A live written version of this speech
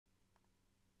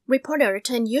Reporter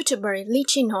turned YouTuber Lee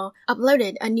Yoo Bi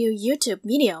uploaded a new YouTube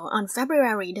video on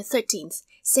February the 13th,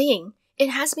 saying, "It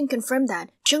has been confirmed that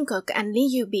Jungkook and Lee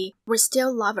Yoo Bi were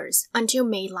still lovers until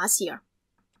May last year."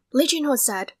 Lee Yoo Bi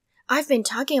said, "I've been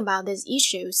talking about this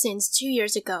issue since 2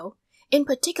 years ago. In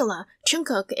particular,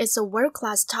 Jungkook is a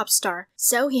world-class top star,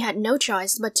 so he had no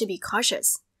choice but to be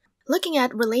cautious." Looking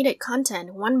at related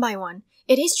content one by one,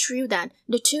 it is true that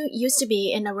the two used to be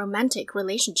in a romantic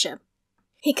relationship.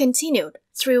 He continued,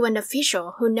 "Through an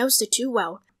official who knows the two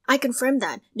well, I confirmed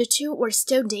that the two were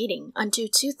still dating until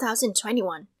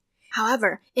 2021.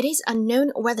 However, it is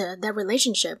unknown whether their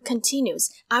relationship continues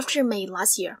after May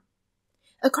last year."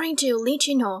 According to Lee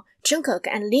Yoo Bi, Jungkook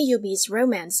and Lee Yoo Bi's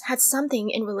romance had something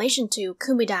in relation to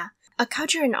KBUZZ, a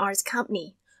culture and arts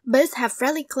company. Both have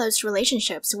fairly close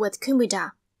relationships with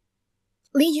KBUZZ.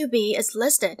 Lee Yoo Bi is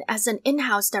listed as an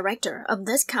in-house director of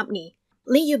this company.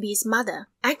 Lee Yoo Bi's mother,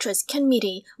 actress Seung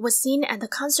Gi, was seen at the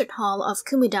concert hall of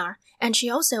KBUZZ, and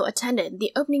she also attended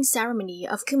the opening ceremony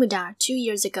of KBUZZ 2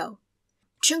 years ago.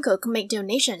 Jungkook made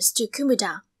donations to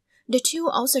KBUZZ. The two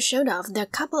also showed off their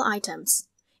couple items.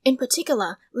 In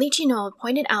particular, Lee Yoo Bi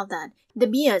pointed out that the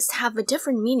BTS have a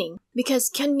different meaning because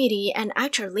Seung Gi and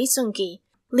actor Seung Gi,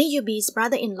 Lee Yoo Bi's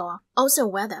brother-in-law, also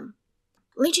wear them.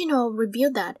 Lee Yoo Bi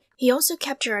revealed that he also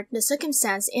captured the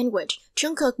circumstance in which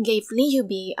Jungkook gave Lee Yoo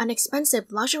Bi an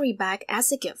expensive luxury bag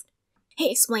as a gift. He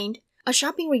explained, "A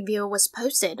shopping review was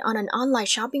posted on an online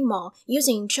shopping mall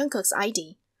using Jungkook's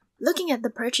ID. Looking at the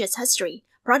purchase history,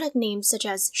 product names such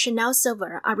as Chanel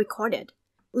Silver are recorded.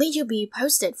 Lee Yoo Bi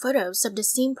posted photos of the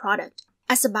same product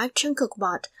as the bag Jungkook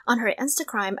bought on her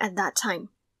Instagram at that time."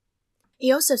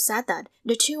 He also said that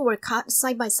the two were caught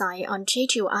side by side on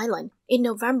Jeju Island in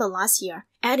November last year,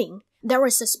 adding, "There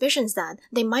were suspicions that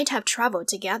they might have traveled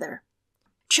together."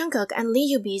 Jungkook and Lee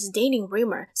Yoo Bi's dating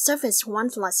rumor surfaced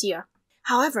once last year.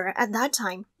 However, at that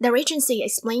time, their agency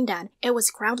explained that it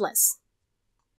was groundless.